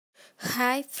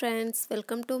Hi friends,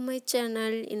 welcome to my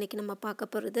channel. இன்றைக்கி நம்ம பார்க்க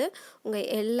போகிறது உங்கள்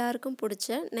எல்லாருக்கும்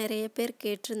பிடிச்ச நிறைய பேர்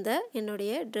கேட்டிருந்த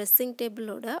என்னுடைய ட்ரெஸ்ஸிங்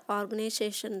டேபிளோட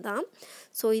ஆர்கனைசேஷன் தான்.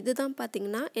 ஸோ இதுதான்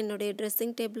பார்த்திங்கன்னா என்னுடைய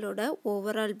ட்ரெஸ்ஸிங் டேபிளோட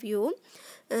ஓவரால் வியூ.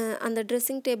 அந்த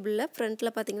ட்ரெஸ்ஸிங் டேபிளில்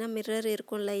ஃப்ரண்ட்டில் பார்த்திங்கன்னா மிரர்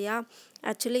இருக்கும் இல்லையா.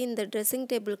 ஆக்சுவலி இந்த ட்ரெஸ்ஸிங்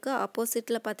டேபிளுக்கு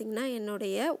ஆப்போசிட்டில் பார்த்திங்கன்னா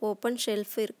என்னுடைய ஓப்பன்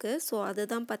ஷெல்ஃப் இருக்குது. ஸோ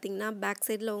அதுதான் பார்த்திங்கன்னா பேக்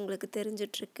சைடில் உங்களுக்கு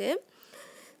தெரிஞ்சிட்ருக்கு.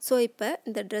 ஸோ இப்போ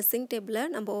இந்த ட்ரெஸ்ஸிங் டேபிளை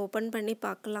நம்ம ஓப்பன் பண்ணி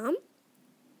பார்க்கலாம்.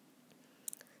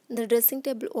 இந்த ட்ரெஸ்ஸிங்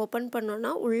டேபிள் ஓப்பன் பண்ணோன்னா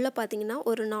உள்ளே பார்த்தீங்கன்னா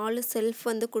ஒரு 4 செல்ஃப்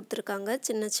வந்து கொடுத்துருக்காங்க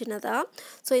சின்ன சின்னதாக.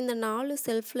 ஸோ இந்த 4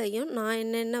 செல்ஃப்லையும் நான்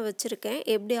என்னென்ன வச்சுருக்கேன்,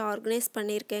 எப்படி ஆர்கனைஸ்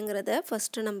பண்ணியிருக்கேங்கிறத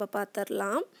ஃபஸ்ட்டு நம்ம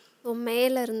பார்த்துடலாம். ஸோ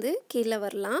மேலேருந்து கீழே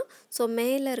வரலாம். ஸோ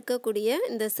மேலே இருக்கக்கூடிய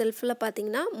இந்த செல்ஃபில்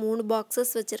பார்த்திங்கன்னா 3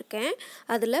 பாக்ஸஸ் வச்சுருக்கேன்.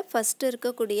 அதில் ஃபஸ்ட்டு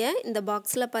இருக்கக்கூடிய இந்த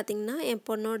பாக்ஸில் பார்த்திங்கன்னா என்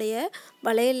பொண்ணுடைய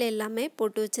வளையல் எல்லாமே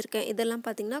போட்டு வச்சுருக்கேன். இதெல்லாம்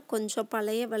பார்த்திங்கன்னா கொஞ்சம்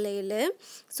பழைய வளையல்.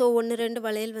 ஸோ 1-2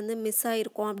 வளையல் வந்து மிஸ்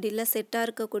ஆகிருக்கும். அப்படி இல்லை செட்டாக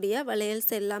இருக்கக்கூடிய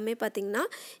வளையல்ஸ் எல்லாமே பார்த்திங்கன்னா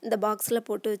இந்த பாக்ஸில்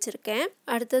போட்டு வச்சுருக்கேன்.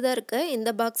 அடுத்ததாக இருக்க இந்த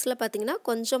பாக்ஸில் பார்த்திங்கன்னா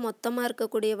கொஞ்சம் மொத்தமாக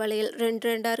இருக்கக்கூடிய வளையல்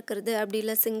 2 இருக்கிறது, அப்படி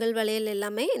இல்லை சிங்கிள் வளையல்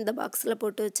எல்லாமே இந்த பாக்ஸில்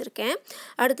போட்டு வச்சுருக்கேன்.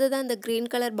 அடுத்தது அந்த க்ரீன்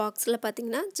கலர் பாக்ஸில்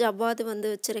பார்த்திங்கன்னா ஜவ்வாது வந்து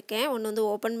வச்சுருக்கேன். ஒன்று வந்து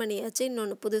ஓப்பன் பண்ணியாச்சு,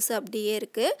 இன்னொன்று புதுசு அப்படியே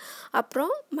இருக்குது.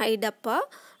 அப்புறம் மை டப்பா,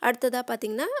 அடுத்ததாக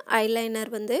பார்த்திங்கன்னா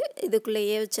ஐலைனர் வந்து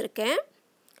இதுக்குள்ளேயே வச்சுருக்கேன்.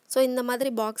 ஸோ இந்த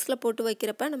மாதிரி பாக்ஸில் போட்டு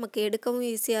வைக்கிறப்ப நமக்கு எடுக்கவும்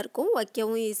ஈஸியாக இருக்கும்,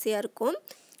 வைக்கவும் ஈஸியாக இருக்கும்.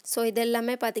 ஸோ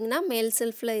இதெல்லாமே பார்த்திங்கன்னா மேல்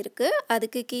செல்ஃபில் இருக்குது.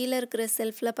 அதுக்கு கீழே இருக்கிற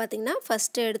செல்ஃபில் பார்த்திங்கன்னா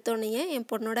ஃபஸ்ட்டு எடுத்தோடனே என்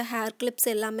பொண்ணோட ஹேர் கிளிப்ஸ்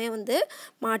எல்லாமே வந்து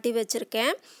மாட்டி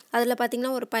வச்சுருக்கேன். அதில்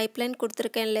பார்த்திங்கன்னா ஒரு பைப்லைன்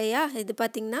கொடுத்துருக்கேன் இல்லையா, இது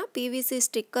பார்த்திங்கன்னா பிவிசி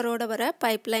ஸ்டிக்கரோடு வர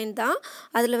பைப்லைன் தான்.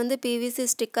 அதில் வந்து பிவிசி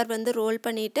ஸ்டிக்கர் வந்து ரோல்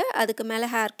பண்ணிவிட்டு அதுக்கு மேலே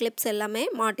ஹேர் கிளிப்ஸ் எல்லாமே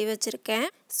மாட்டி வச்சுருக்கேன்.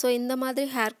 ஸோ இந்த மாதிரி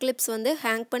ஹேர் கிளிப்ஸ் வந்து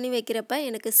ஹேங் பண்ணி வைக்கிறப்ப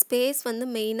எனக்கு ஸ்பேஸ் வந்து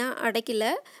மெயினாக அடைக்கல,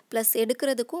 ப்ளஸ்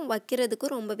எடுக்கிறதுக்கும்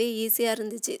வைக்கிறதுக்கும் ரொம்பவே ஈஸியாக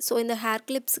இருந்துச்சு. ஸோ இந்த ஹேர்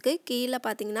கிளிப்ஸுக்கு கீழே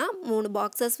பார்த்திங்கன்னா 3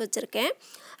 பாக்ஸஸ் வச்சுருக்கேன்.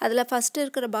 அதில் ஃபஸ்ட்டு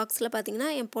இருக்கிற பாக்ஸில் பார்த்திங்கன்னா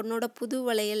என் பொண்ணோட புது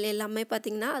வளையல் எல்லாமே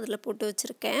பார்த்திங்கன்னா அதில் போட்டு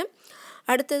வச்சுருக்கேன்.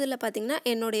 அடுத்ததில் பார்த்திங்கன்னா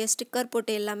என்னுடைய ஸ்டிக்கர்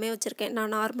போட்டு எல்லாமே வச்சுருக்கேன்.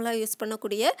 நான் நார்மலாக யூஸ்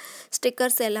பண்ணக்கூடிய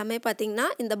ஸ்டிக்கர்ஸ் எல்லாமே பார்த்திங்கன்னா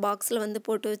இந்த பாக்ஸில் வந்து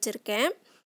போட்டு வச்சுருக்கேன்.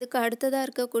 இதுக்கு அடுத்ததாக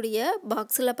இருக்கக்கூடிய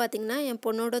பாக்ஸில் பார்த்திங்கன்னா என்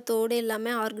பொண்ணோட தோடு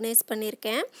எல்லாமே ஆர்கனைஸ்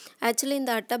பண்ணியிருக்கேன். ஆக்சுவலி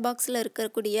இந்த அட்டை பாக்ஸில்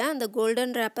இருக்கக்கூடிய அந்த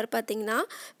கோல்டன் ரேப்பர் பார்த்திங்கன்னா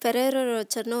ஃபெரேரோ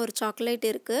ரோச்சர்னு ஒரு சாக்லேட்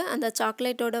இருக்குது. அந்த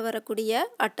சாக்லேட்டோட வரக்கூடிய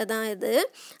அட்டை தான் இது.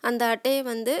 அந்த அட்டையை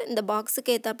வந்து இந்த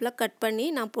பாக்ஸுக்கு ஏற்றாப்பில் கட் பண்ணி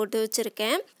நான் போட்டு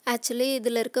வச்சுருக்கேன். ஆக்சுவலி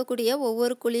இதில் இருக்கக்கூடிய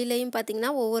ஒவ்வொரு குழிலையும்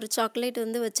பார்த்திங்கன்னா ஒவ்வொரு சாக்லேட்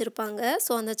வந்து வச்சுருப்பாங்க.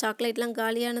 ஸோ அந்த சாக்லேட்லாம்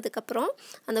காலியானதுக்கப்புறம்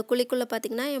அந்த குழிக்குள்ளே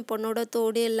பார்த்திங்கன்னா என் பொண்ணோட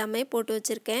தோடு எல்லாமே போட்டு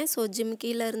வச்சுருக்கேன். ஸோ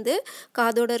ஜிம்கிலேருந்து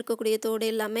காதோட இருக்கக்கூடிய தோடு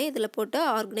எல்லாமே இதில் போட்டு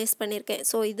ஆர்கனைஸ் பண்ணியிருக்கேன்.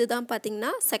 ஸோ இதுதான்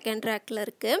பார்த்திங்கன்னா செகண்ட் ரேக்கில்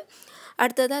இருக்குது.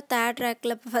 அடுத்ததாக தேர்ட்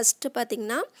ரேக்கில் ஃபஸ்ட்டு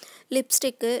பார்த்திங்கன்னா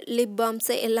லிப்ஸ்டிக்கு, லிப்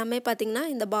பாம்ஸு எல்லாமே பார்த்திங்கன்னா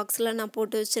இந்த பாக்ஸில் நான்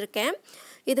போட்டு வச்சுருக்கேன்.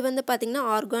 இது வந்து பார்த்திங்கன்னா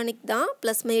ஆர்கானிக் தான்,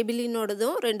 ப்ளஸ்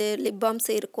மேபிலினோடதும் 2 லிப்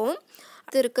பாம்ஸ் இருக்கும்.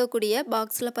 அது இருக்கக்கூடிய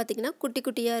பாக்ஸில் பார்த்திங்கன்னா குட்டி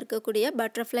குட்டியாக இருக்கக்கூடிய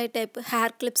பட்டர்ஃப்ளை டைப்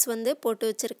ஹேர் கிளிப்ஸ் வந்து போட்டு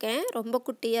வச்சுருக்கேன். ரொம்ப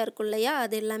குட்டியாக இருக்கும் இல்லையா,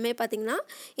 அது எல்லாமே பார்த்திங்கன்னா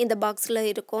இந்த பாக்ஸில்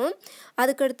இருக்கும்.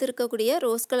 அதுக்கடுத்து இருக்கக்கூடிய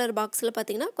ரோஸ் கலர் பாக்ஸில்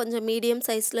பார்த்திங்கன்னா கொஞ்சம் மீடியம்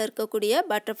சைஸில் இருக்கக்கூடிய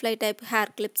பட்டர்ஃப்ளை டைப்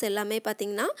ஹேர் கிளிப்ஸ் எல்லாமே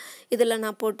பார்த்திங்கன்னா இதில்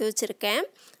நான் போட்டு வச்சுருக்கேன்.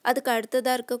 அதுக்கு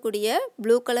அடுத்ததாக இருக்கக்கூடிய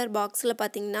ப்ளூ கலர் பாக்ஸில்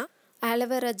பார்த்திங்கன்னா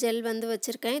ஆலோவேரா ஜெல் வந்து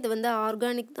வச்சுருக்கேன். இது வந்து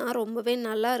ஆர்கானிக் தான், ரொம்பவே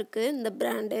நல்லா இருக்குது இந்த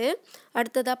பிராண்டு.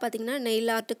 அடுத்ததாக பார்த்திங்கன்னா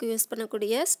நெயில் ஆர்ட்டுக்கு யூஸ்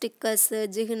பண்ணக்கூடிய ஸ்டிக்கர்ஸு,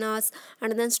 ஜிகினாஸ்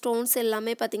அண்ட் தென் ஸ்டோன்ஸ்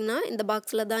எல்லாமே பார்த்திங்கன்னா இந்த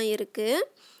பாக்ஸில் தான் இருக்குது.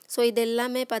 ஸோ இது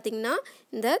எல்லாமே பார்த்திங்கன்னா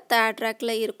இந்த தேர்ட்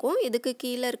ரேக்கில் இருக்கும். இதுக்கு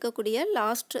கீழே இருக்கக்கூடிய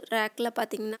லாஸ்ட் ரேக்கில்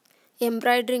பார்த்திங்கன்னா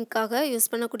எம்ப்ராய்டரிங்காக யூஸ்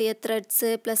பண்ணக்கூடிய த்ரெட்ஸு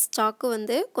ப்ளஸ் சாக்கு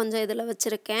வந்து கொஞ்சம் இதில்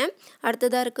வச்சுருக்கேன்.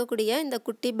 அடுத்ததாக இருக்கக்கூடிய இந்த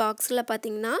குட்டி பாக்ஸில்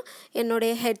பார்த்திங்கன்னா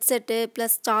என்னுடைய ஹெட்செட்டு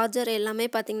ப்ளஸ் சார்ஜர் எல்லாமே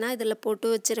பார்த்திங்கன்னா இதில் போட்டு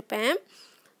வச்சுருப்பேன்.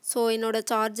 ஸோ என்னோடய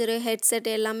சார்ஜரு,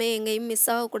 ஹெட்செட் எல்லாமே எங்கேயும் மிஸ்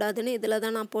ஆகக்கூடாதுன்னு இதில்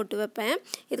தான் நான் போட்டு வைப்பேன்.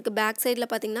 இதுக்கு பேக் சைடில்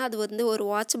பார்த்திங்கன்னா அது வந்து ஒரு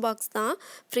வாட்ச் பாக்ஸ் தான்,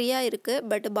 ஃப்ரீயாக இருக்குது,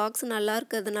 பட் பாக்ஸ் நல்லா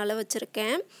இருக்கிறதுனால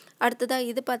வச்சுருக்கேன். அடுத்ததாக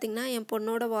இது பார்த்திங்கன்னா என்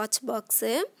பொண்ணோட வாட்ச்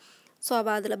பாக்ஸு. ஸோ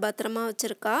அவள் அதில் பத்திரமா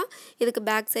வச்சுருக்கா. இதுக்கு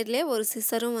பேக் சைட்லேயே ஒரு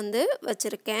சிசரும் வந்து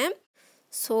வச்சுருக்கேன்.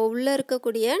 ஸோ உள்ளே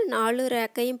இருக்கக்கூடிய 4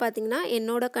 ரேக்கையும் பார்த்திங்கன்னா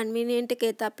என்னோடய கன்வீனியன்ட்டுக்கு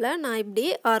ஏற்றாப்பில் நான் இப்படி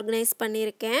ஆர்கனைஸ்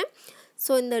பண்ணியிருக்கேன்.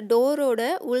 ஸோ இந்த டோரோட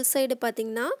உள் சைடு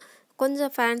பார்த்திங்கன்னா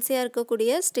கொஞ்சம் ஃபேன்சியாக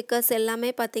இருக்கக்கூடிய ஸ்டிக்கர்ஸ் எல்லாமே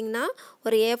பார்த்திங்கன்னா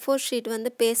ஒரு A4 ஷீட் வந்து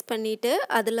பேஸ்ட் பண்ணிவிட்டு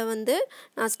அதில் வந்து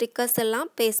நான் ஸ்டிக்கர்ஸ் எல்லாம்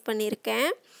பேஸ்ட் பண்ணியிருக்கேன்.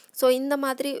 ஸோ இந்த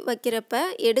மாதிரி வைக்கிறப்ப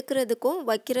எடுக்கிறதுக்கும்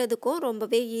வைக்கிறதுக்கும்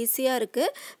ரொம்பவே ஈஸியாக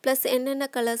இருக்குது. ப்ளஸ் என்னென்ன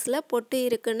கலர்ஸில் பொட்டு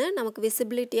இருக்குன்னு நமக்கு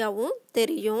விசிபிலிட்டியாகவும்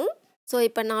தெரியும். ஸோ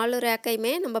இப்போ 4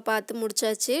 ரேக்கையுமே நம்ம பார்த்து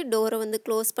முடிச்சாச்சு. டோரை வந்து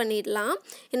க்ளோஸ் பண்ணிடலாம்.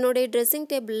 என்னுடைய ட்ரெஸ்ஸிங்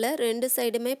டேபிளில் 2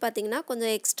 சைடுமே பார்த்திங்கன்னா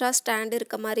கொஞ்சம் எக்ஸ்ட்ரா ஸ்டாண்ட்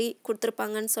இருக்க மாதிரி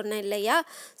கொடுத்துருப்பாங்கன்னு சொன்னேன் இல்லையா?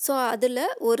 ஸோ அதில்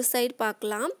ஒரு சைடு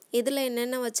பார்க்கலாம். இதில்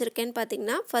என்னென்ன வச்சுருக்கேன்னு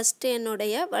பார்த்திங்கன்னா, ஃபஸ்ட்டு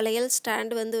என்னுடைய வளையல்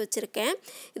ஸ்டாண்டு வந்து வச்சுருக்கேன்.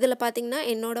 இதில் பார்த்திங்கன்னா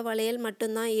என்னோடய வளையல்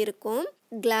மட்டும்தான் இருக்கும்.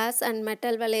 கிளாஸ் அண்ட்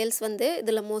மெட்டல் வளையல்ஸ் வந்து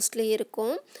இதில் மோஸ்ட்லி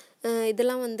இருக்கும்.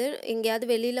 இதெல்லாம் வந்து எங்கேயாவது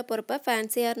வெளியில் போகிறப்ப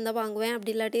ஃபேன்சியாக இருந்தால் வாங்குவேன்.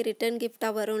 அப்படி இல்லாட்டி ரிட்டன்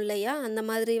கிஃப்டாக வரும் இல்லையா? அந்த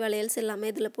மாதிரி வளையல்ஸ் எல்லாமே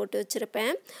இதில் போட்டு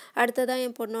வச்சுருப்பேன். அடுத்ததாக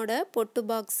என் பொண்ணோட பொட்டு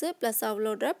பாக்ஸு ப்ளஸ்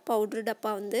அவளோட பவுட்ரு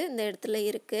டப்பா வந்து இந்த இடத்துல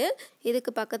இருக்குது.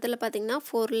 இதுக்கு பக்கத்தில் பார்த்திங்கன்னா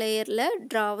 4 லேயரில்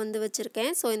ட்ரா வந்து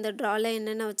வச்சுருக்கேன். ஸோ இந்த ட்ராவில்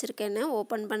என்னென்ன வச்சுருக்கேன்னு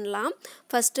ஓப்பன் பண்ணலாம்.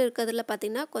 ஃபஸ்ட்டு இருக்கிறதுல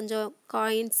பார்த்திங்கன்னா கொஞ்சம்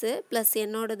காயின்ஸு ப்ளஸ்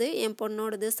என்னோடது என்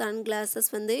பொண்ணோடது சன்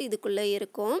கிளாஸஸ் வந்து இதுக்குள்ளே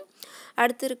இருக்கும்.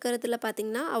 அடுத்து இருக்கிறதுல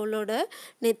பார்த்திங்கன்னா அவளோட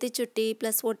நெத்திச்சுட்டி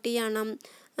ப்ளஸ் ஒட்டியானம்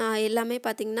எல்லாமே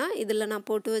பார்த்திங்கன்னா இதில் நான்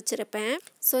போட்டு வச்சுருப்பேன்.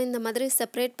 ஸோ இந்த மாதிரி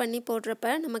செப்பரேட் பண்ணி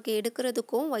போடுறப்ப நமக்கு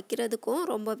எடுக்கிறதுக்கும் வைக்கிறதுக்கும்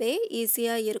ரொம்பவே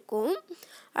ஈஸியாக இருக்கும்.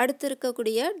 அடுத்து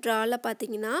இருக்கக்கூடிய ட்ராவில்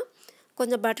பார்த்திங்கன்னா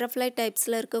கொஞ்சம் பட்டர்ஃப்ளை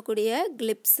டைப்ஸில் இருக்கக்கூடிய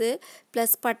கிளிப்ஸு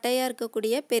ப்ளஸ் பட்டையாக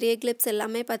இருக்கக்கூடிய பெரிய கிளிப்ஸ்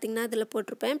எல்லாமே பார்த்திங்கன்னா இதில்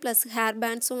போட்டிருப்பேன். ப்ளஸ் ஹேர்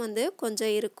பேண்ட்ஸும் வந்து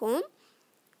கொஞ்சம் இருக்கும்.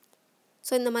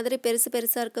 ஸோ இந்த மாதிரி பெருசு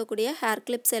பெருசாக இருக்கக்கூடிய ஹேர்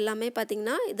கிளிப்ஸ் எல்லாமே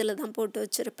பார்த்திங்கன்னா இதில் தான் போட்டு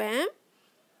வச்சுருப்பேன்.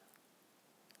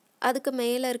 அதுக்கு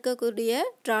மேலே இருக்கக்கூடிய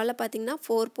ட்ராவில் பார்த்திங்கன்னா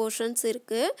 4 போர்ஷன்ஸ்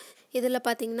இருக்குது. இதில்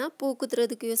பார்த்திங்கன்னா பூ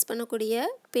குத்துறதுக்கு யூஸ் பண்ணக்கூடிய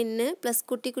பின்னு ப்ளஸ்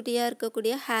குட்டி குட்டியாக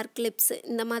இருக்கக்கூடிய ஹேர் கிளிப்ஸ்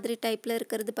இந்த மாதிரி டைப்பில்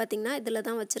இருக்கிறது பார்த்திங்கன்னா இதில்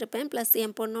தான் வச்சுருப்பேன். ப்ளஸ்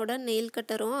என் பொண்ணோட நெயில்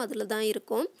கட்டரும் அதில் தான்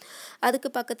இருக்கும்.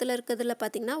 அதுக்கு பக்கத்தில் இருக்கிறதுல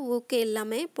பார்த்திங்கன்னா ஊக்கு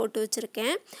எல்லாமே போட்டு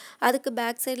வச்சுருக்கேன். அதுக்கு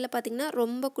பேக் சைடில் பார்த்திங்கன்னா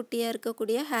ரொம்ப குட்டியாக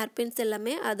இருக்கக்கூடிய ஹேர் பின்ஸ்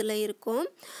எல்லாமே அதில் இருக்கும்.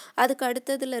 அதுக்கு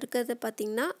அடுத்ததில் இருக்கிறது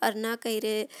பார்த்திங்கன்னா அர்ணா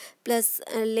கயிறு ப்ளஸ்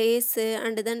லேஸு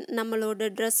அண்டு தென்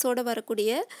நம்மளோட ட்ரெஸ்ஸோட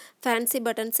வரக்கூடிய ஃபேன்சி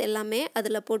பட்டன்ஸ் எல்லாமே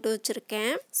அதில் போட்டு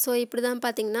வச்சுருக்கேன். ஸோ இப்படி தான்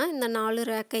பார்த்திங்கன்னா இந்த 4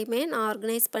 ரேக்கையுமே நான்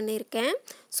ஆர்கனைஸ் பண்ணியிருக்கேன்.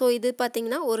 ஸோ இது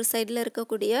பார்த்திங்கன்னா ஒரு சைடில்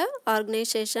இருக்கக்கூடிய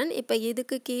ஆர்கனைசேஷன். இப்போ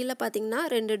இதுக்கு கீழே பார்த்திங்கன்னா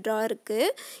 2 ட்ரா இருக்குது.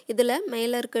 இதில்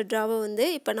மேலே இருக்க ட்ராவை வந்து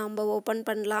இப்போ நம்ம ஓப்பன்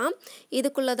பண்ணலாம்.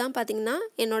 இதுக்குள்ளே தான் பார்த்திங்கன்னா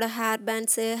என்னோடய ஹேர்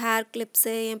பேண்ட்ஸு ஹேர்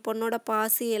கிளிப்ஸு என் பொண்ணோட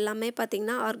பாசி எல்லாமே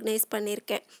பார்த்திங்கன்னா ஆர்கனைஸ்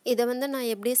பண்ணியிருக்கேன். இதை வந்து நான்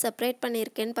எப்படி செப்பரேட்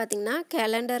பண்ணியிருக்கேன்னு பார்த்திங்கன்னா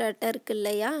கேலண்டர் அட்டை இருக்குது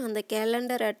இல்லையா? அந்த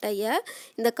கேலண்டர் அட்டையை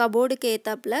இந்த கபோர்டுக்கு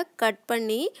ஏற்றாப்பில் கட்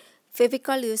பண்ணி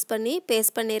ஃபெவிகால் யூஸ் பண்ணி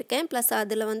பேஸ்ட் பண்ணியிருக்கேன். ப்ளஸ்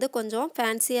அதில் வந்து கொஞ்சம்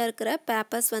ஃபேன்சியாக இருக்கிற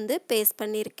பேப்பர்ஸ் வந்து பேஸ்ட்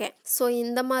பண்ணியிருக்கேன். ஸோ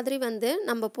இந்த மாதிரி வந்து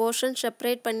நம்ம போர்ஷன்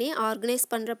செப்பரேட் பண்ணி ஆர்கனைஸ்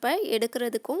பண்ணுறப்ப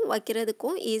எடுக்கிறதுக்கும்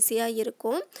வைக்கிறதுக்கும் ஈஸியாக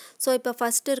இருக்கும். ஸோ இப்போ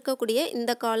ஃபஸ்ட்டு இருக்கக்கூடிய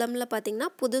இந்த காலமில் பார்த்திங்கன்னா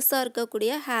புதுசாக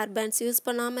இருக்கக்கூடிய ஹேர் பேண்ட்ஸ் யூஸ்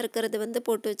பண்ணாமல் இருக்கிறது வந்து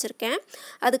போட்டு வச்சுருக்கேன்.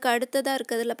 அதுக்கு அடுத்ததாக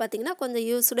இருக்கிறதுல பார்த்திங்கன்னா கொஞ்சம்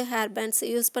யூஸ்டு ஹேர் பேண்ட்ஸ்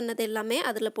யூஸ் பண்ணது எல்லாமே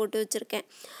அதில் போட்டு வச்சுருக்கேன்.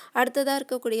 அடுத்ததாக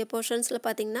இருக்கக்கூடிய போர்ஷன்ஸில்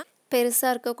பார்த்திங்கன்னா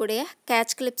பெருசாக இருக்கக்கூடிய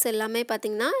கேட்ச் கிளிப்ஸ் எல்லாமே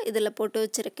பார்த்திங்கன்னா இதில் போட்டு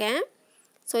வச்சுருக்கேன்.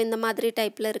 ஸோ இந்த மாதிரி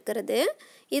டைப்பில் இருக்கிறது.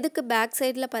 இதுக்கு பேக்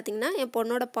சைடில் பார்த்திங்கன்னா என்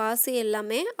பொண்ணோட பாசி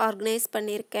எல்லாமே ஆர்கனைஸ்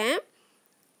பண்ணியிருக்கேன்.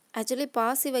 ஆக்சுவலி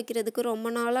பாசி வைக்கிறதுக்கு ரொம்ப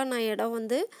நாளாக நான் இடம்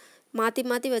வந்து மாற்றி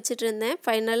மாற்றி வச்சுட்டு இருந்தேன்.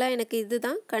 ஃபைனலாக எனக்கு இது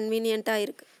தான் கன்வீனியண்ட்டாக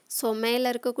இருக்குது. ஸோ மேலே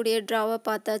இருக்கக்கூடிய ட்ராவை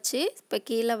பார்த்தாச்சு. இப்போ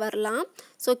கீழே வரலாம்.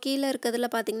 ஸோ கீழே இருக்கிறதுல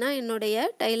பார்த்திங்கன்னா என்னுடைய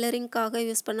டைலரிங்காக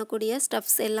யூஸ் பண்ணக்கூடிய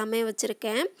ஸ்டஃப்ஸ் எல்லாமே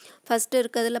வச்சுருக்கேன். ஃபஸ்ட்டு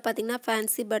இருக்கிறதுல பார்த்திங்கன்னா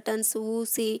ஃபேன்சி பட்டன்ஸ்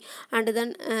ஊசி அண்டு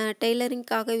தென்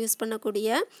டெய்லரிங்காக யூஸ்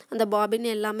பண்ணக்கூடிய அந்த பாபின்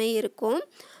எல்லாமே இருக்கும்.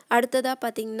 அடுத்ததாக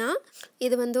பார்த்திங்கன்னா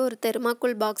இது வந்து ஒரு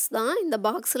தெர்மாக்கோல் பாக்ஸ் தான். இந்த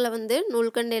பாக்ஸில் வந்து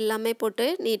நூல்கண்டு எல்லாமே போட்டு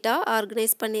நீட்டாக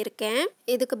ஆர்கனைஸ் பண்ணியிருக்கேன்.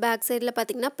 இதுக்கு பேக் சைடில்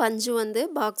பார்த்திங்கன்னா பஞ்சு வந்து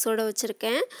பாக்ஸோடு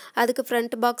வச்சுருக்கேன். அதுக்கு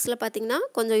ஃப்ரண்ட் பாக்ஸில் பார்த்திங்கன்னா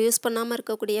கொஞ்சம் யூஸ் பண்ணாமல்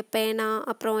இருக்கக்கூடிய பேனா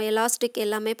அப்புறம் எலாஸ்டிக்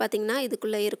எல்லாமே பார்த்திங்கன்னா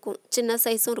இதுக்குள்ளே இருக்கும். சின்ன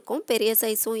சைஸும் இருக்கும் பெரிய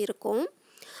சைஸும் இருக்கும்.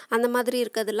 அந்த மாதிரி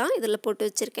இருக்கிறதுலாம் இதில் போட்டு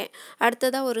வச்சுருக்கேன்.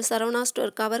 அடுத்ததாக ஒரு சரவணா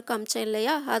ஸ்டோர் கவர் காமிச்சேன்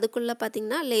இல்லையா? அதுக்குள்ளே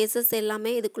பார்த்திங்கன்னா லேசஸ்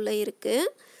எல்லாமே இதுக்குள்ளே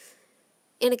இருக்குது.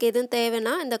 எனக்கு எதுவும்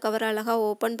தேவைன்னா இந்த கவரை அழகாக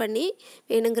ஓப்பன் பண்ணி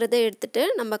வேணுங்கிறத எடுத்துகிட்டு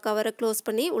நம்ம கவரை க்ளோஸ்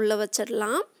பண்ணி உள்ளே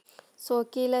வச்சிடலாம். ஸோ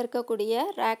கீழே இருக்கக்கூடிய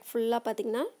ரேக் ஃபுல்லாக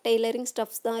பார்த்திங்கன்னா டெய்லரிங்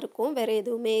ஸ்டஃப்ஸ் தான் இருக்கும். வேறு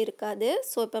எதுவுமே இருக்காது.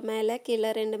 ஸோ இப்போ மேலே கீழே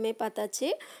ரெண்டுமே பார்த்தாச்சு.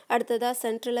 அடுத்ததாக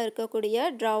சென்டரில் இருக்கக்கூடிய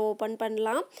ட்ரா ஓப்பன்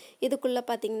பண்ணலாம். இதுக்குள்ளே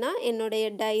பார்த்திங்கன்னா என்னுடைய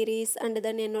டைரிஸ் அண்டு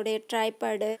தென் என்னுடைய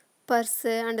tripod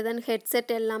purse and then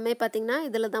headset எல்லாமே பார்த்திங்கன்னா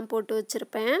இதில் தான் போட்டு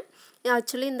வச்சுருப்பேன்.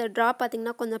 ஆக்சுவலி இந்த ட்ரா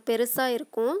பார்த்திங்கன்னா கொஞ்சம் பெருசாக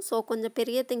இருக்கும். ஸோ கொஞ்சம்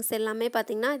பெரிய திங்ஸ் எல்லாமே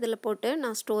பார்த்திங்கன்னா இதில் போட்டு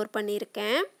நான் ஸ்டோர்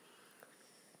பண்ணியிருக்கேன்.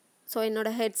 ஸோ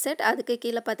என்னோடய ஹெட்செட் அதுக்கு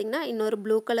கீழே பார்த்திங்கன்னா இன்னொரு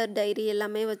ப்ளூ கலர் டைரி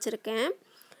எல்லாமே வச்சுருக்கேன்.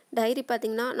 டைரி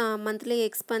பார்த்திங்கன்னா நான் மந்த்லி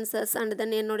எக்ஸ்பென்சஸ் அண்ட்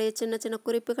தென் என்னுடைய சின்ன சின்ன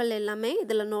குறிப்புகள் எல்லாமே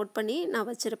இதில் நோட் பண்ணி நான்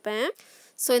வச்சுருப்பேன்.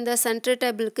 ஸோ இந்த சென்டர்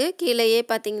டேபிளுக்கு கீழேயே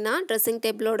பார்த்தீங்கன்னா ட்ரெஸ்ஸிங்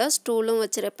டேபிளோட ஸ்டூலும்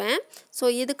வச்சுருப்பேன். ஸோ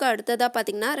இதுக்கு அடுத்ததாக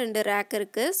பார்த்தீங்கன்னா 2 ரேக்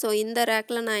இருக்குது. ஸோ இந்த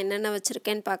ரேக்கில் நான் என்னென்ன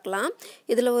வச்சுருக்கேன்னு பார்க்கலாம்.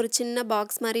 இதில் ஒரு சின்ன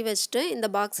பாக்ஸ் மாதிரி வச்சுட்டு இந்த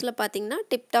பாக்ஸில் பார்த்தீங்கன்னா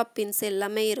டிப்டாப் பின்ஸ்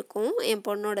எல்லாமே இருக்கும். என்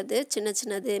பொண்ணோடது சின்ன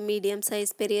சின்னது, மீடியம்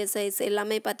சைஸ், பெரிய சைஸ்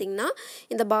எல்லாமே பார்த்தீங்கன்னா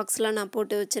இந்த பாக்ஸில் நான்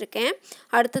போட்டு வச்சுருக்கேன்.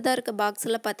 அடுத்ததாக இருக்க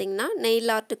பாக்ஸில் பார்த்தீங்கன்னா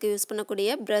நெயில் ஆர்ட்டுக்கு யூஸ்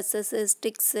பண்ணக்கூடிய ப்ரஷ்ஷஸ்ஸு,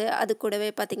 ஸ்டிக்ஸு, அது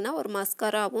கூடவே பார்த்தீங்கன்னா ஒரு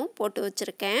மஸ்காராவும் போட்டு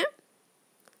வச்சுருக்கேன்.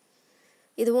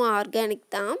 இதுவும் ஆர்கானிக்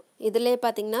தான். இதிலே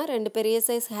பார்த்தீங்கன்னா 2 பெரிய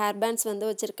சைஸ் ஹேர் பேண்ட்ஸ் வந்து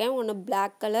வச்சுருக்கேன். ஒன்று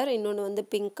பிளாக் கலர், இன்னொன்று வந்து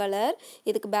பிங்க் கலர்.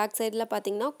 இதுக்கு பேக் சைடில்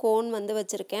பார்த்தீங்கன்னா கோன் வந்து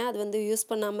வச்சுருக்கேன். அது வந்து யூஸ்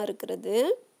பண்ணாமல் இருக்கிறது.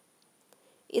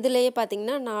 இதுலேயே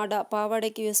பார்த்தீங்கன்னா நாடா,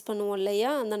 பாவாடைக்கு யூஸ் பண்ணுவோம்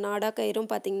இல்லையா, அந்த நாடா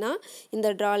கயிறும் பார்த்தீங்கன்னா இந்த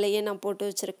ட்ராலையே நான்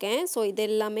போட்டு வச்சுருக்கேன். ஸோ இது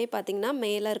எல்லாமே பார்த்தீங்கன்னா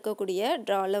மேலே இருக்கக்கூடிய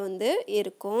ட்ராவில் வந்து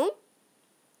இருக்கும்.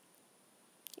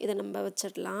 இதை நம்ம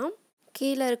வச்சிடலாம்.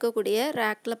 கீழே இருக்கக்கூடிய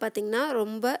ரேக்கில் பார்த்தீங்கன்னா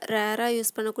ரொம்ப ரேராக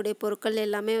யூஸ் பண்ணக்கூடிய பொருட்கள்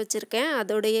எல்லாமே வச்சுருக்கேன்.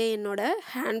 அதோடைய என்னோடய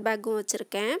ஹேண்ட்பேக்கும்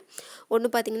வச்சுருக்கேன். ஒன்று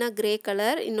பார்த்தீங்கன்னா க்ரே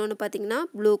கலர், இன்னொன்று பார்த்தீங்கன்னா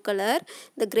ப்ளூ கலர்.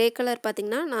 இந்த க்ரே கலர்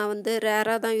பார்த்தீங்கன்னா நான் வந்து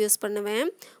ரேராக தான் யூஸ்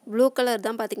பண்ணுவேன். ப்ளூ கலர்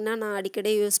தான் பார்த்தீங்கன்னா நான்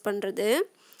அடிக்கடி யூஸ் பண்ணுறது.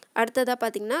 அடுத்ததாக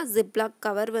பார்த்தீங்கன்னா ஜிப்லாக்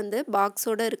கவர் வந்து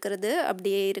பாக்ஸோடு இருக்கிறது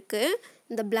அப்படியே இருக்குது.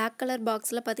 இந்த பிளாக் கலர்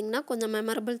பாக்ஸில் பார்த்தீங்கன்னா கொஞ்சம்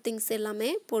மெமரபிள் திங்ஸ் எல்லாமே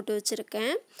போட்டு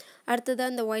வச்சுருக்கேன்.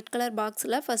 அடுத்ததாக இந்த ஒயிட் கலர்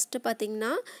பாக்ஸில் ஃபஸ்ட்டு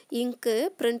பார்த்தீங்கன்னா இங்க்கு,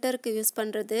 பிரிண்டருக்கு யூஸ்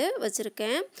பண்ணுறது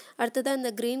வச்சுருக்கேன். அடுத்ததாக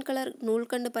இந்த க்ரீன் கலர்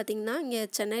நூல்கண்டு பார்த்தீங்கன்னா இங்கே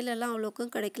சென்னையிலலாம்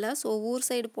அவ்வளோக்கும் கிடைக்கல. ஸோ ஊர்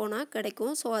சைடு போனால்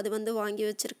கிடைக்கும். ஸோ அது வந்து வாங்கி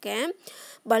வச்சுருக்கேன்.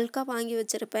 பல்காக வாங்கி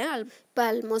வச்சுருப்பேன். இப்போ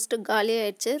ஆல்மோஸ்ட் காலி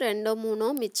ஆகிடுச்சு. 2ஓ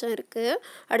 3ஓ மிச்சம் இருக்குது.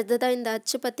 அடுத்ததாக இந்த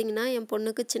அச்சு பார்த்திங்கன்னா என்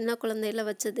பொண்ணுக்கு சின்ன குழந்தையில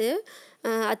வச்சது,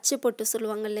 அச்சு பொட்டு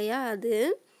சொல்லுவாங்க இல்லையா,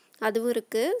 அதுவும்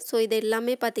இருக்குது. ஸோ இது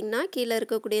எல்லாமே பார்த்திங்கன்னா கீழே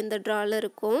இருக்கக்கூடிய இந்த ட்ராவில்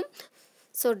இருக்கும்.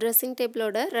 ஸோ ட்ரெஸ்ஸிங்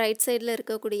டேபிளோட ரைட் சைடில்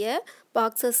இருக்கக்கூடிய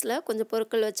பாக்ஸஸில் கொஞ்சம்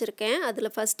பொருட்கள் வச்சுருக்கேன். அதில்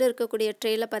ஃபஸ்ட்டு இருக்கக்கூடிய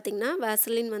ட்ரேயில் பார்த்திங்கன்னா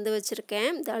வேசலின் வந்து வச்சுருக்கேன்.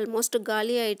 இது ஆல்மோஸ்ட்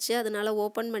காலி ஆகிடுச்சு. அதனால்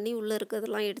ஓப்பன் பண்ணி உள்ளே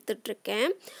இருக்கிறதெல்லாம் எடுத்துகிட்ருக்கேன்.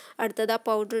 அடுத்ததாக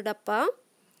பவுட்ரு டப்பா,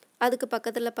 அதுக்கு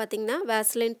பக்கத்தில் பார்த்திங்கன்னா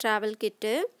வேசலின் ட்ராவல்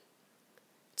கிட்டு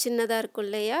சின்னதாக இருக்கும்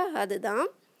இல்லையா, அதுதான்.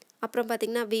 அப்புறம்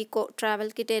பார்த்திங்கன்னா வீகோ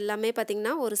ட்ராவல் கிட் எல்லாமே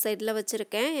பார்த்திங்கன்னா ஒரு சைடில்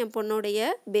வச்சுருக்கேன். என் பொண்ணுடைய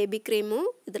பேபி க்ரீமும்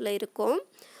இதில் இருக்கும்.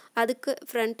 அதுக்கு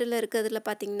ஃப்ரண்ட்டில் இருக்கிறதுல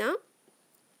பார்த்திங்கன்னா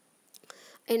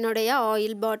என்னுடைய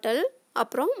ஆயில் பாட்டில்,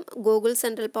 அப்புறம் கூகுள்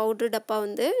சென்ட்ரல் பவுட்ரு டப்பா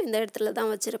வந்து இந்த இடத்துல தான்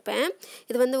வச்சுருப்பேன்.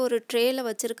 இது வந்து ஒரு ட்ரேயில்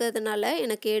வச்சுருக்கிறதுனால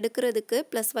எனக்கு எடுக்கிறதுக்கு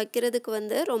ப்ளஸ் வைக்கிறதுக்கு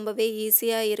வந்து ரொம்பவே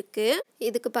ஈஸியாக இருக்குது.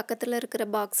 இதுக்கு பக்கத்தில் இருக்கிற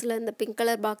பாக்ஸில், இந்த பிங்க்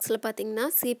கலர் பாக்ஸில் பார்த்திங்கன்னா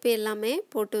சீப்பு எல்லாமே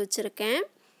போட்டு வச்சுருக்கேன்.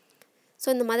 ஸோ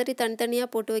இந்த மாதிரி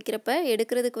தனித்தனியாக போட்டு வைக்கிறப்ப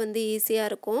எடுக்கிறதுக்கு வந்து ஈஸியாக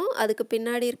இருக்கும். அதுக்கு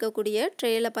பின்னாடி இருக்கக்கூடிய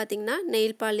ட்ரேயில் பார்த்திங்கன்னா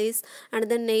nail polish and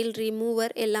then nail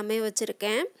remover எல்லாமே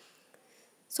வச்சுருக்கேன்.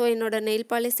 ஸோ என்னோடய நெயில்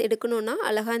பாலிஷ் எடுக்கணுன்னா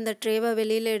அழகாக இந்த ட்ரேவை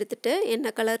வெளியில் எடுத்துகிட்டு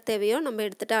என்ன கலர் தேவையோ நம்ம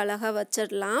எடுத்துகிட்டு அழகாக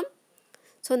வச்சிடலாம்.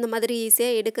 ஸோ இந்த மாதிரி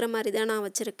ஈஸியாக எடுக்கிற மாதிரி தான் நான்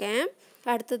வச்சுருக்கேன்.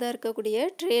 அடுத்ததாக இருக்கக்கூடிய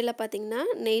ட்ரேயில் பார்த்திங்கன்னா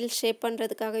நெயில் ஷேப்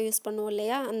பண்ணுறதுக்காக யூஸ் பண்ணுவோம்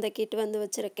இல்லையா, அந்த கிட் வந்து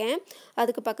வச்சுருக்கேன்.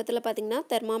 அதுக்கு பக்கத்தில் பார்த்திங்கன்னா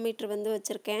தெர்மாமீட்டர் வந்து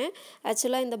வச்சுருக்கேன்.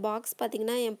 ஆக்சுவலாக இந்த பாக்ஸ்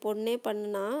பார்த்திங்கன்னா என் பொண்ணே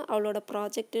பண்ணுனா, அவளோட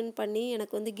ப்ராஜெக்ட்டுன்னு பண்ணி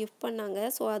எனக்கு வந்து கிஃப்ட் பண்ணாங்க.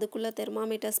 ஸோ அதுக்குள்ளே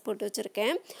தெர்மாமீட்டர்ஸ் போட்டு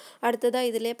வச்சுருக்கேன்.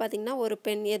 அடுத்ததாக இதிலே பார்த்திங்கன்னா ஒரு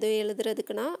பென், எதுவும்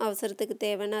எழுதுறதுக்குன்னா அவசரத்துக்கு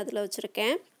தேவைன்னு அதில்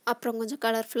வச்சுருக்கேன். அப்புறம் கொஞ்சம்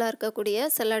கலர்ஃபுல்லாக இருக்கக்கூடிய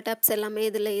செல்லோ டேப்ஸ் எல்லாமே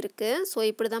இதில் இருக்குது. ஸோ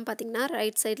இப்படி தான் பார்த்திங்கன்னா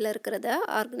ரைட் சைடில் இருக்கிறத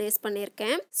ஆர்கனைஸ்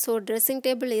பண்ணியிருக்கேன். ஸோ ட்ரெஸ்ஸிங்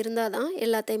டேபிள் இருந்தால் தான்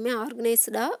எல்லாத்தையுமே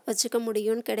ஆர்கனைஸ்டாக வச்சுக்க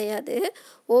முடியும்னு கிடையாது.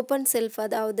 ஓப்பன் செல்ஃப்,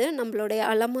 அதாவது நம்மளுடைய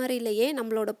அலமாரியிலேயே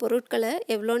நம்மளோட பொருட்களை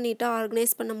எவ்வளோ நீட்டாக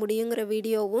ஆர்கனைஸ் பண்ண முடியுங்கிற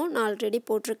வீடியோவும் நான் ஆல்ரெடி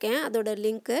போட்டிருக்கேன். அதோட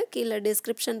லிங்க்கு கீழே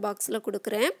டிஸ்கிரிப்ஷன் பாக்ஸில்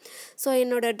கொடுக்குறேன். ஸோ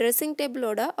என்னோடய ட்ரெஸ்ஸிங்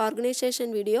டேபிளோட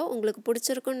ஆர்கனைசேஷன் வீடியோ உங்களுக்கு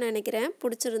பிடிச்சிருக்குன்னு நினைக்கிறேன்.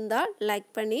 பிடிச்சிருந்தா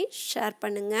லைக் பண்ணி ஷேர்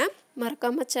பண்ணுங்கள்.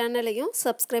 மறக்காமல் சேனலையும்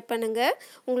சப்ஸ்கிரைப் பண்ணுங்கள்.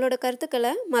 உங்களோட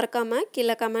கருத்துக்களை மறக்காமல்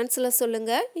கீழே கமெண்ட்ஸில்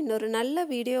சொல்லுங்கள். இன்னொரு நல்ல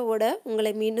வீடியோவோட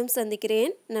உங்களை மீண்டும்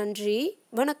சந்திக்கிறேன். நன்றி,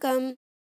 வணக்கம்.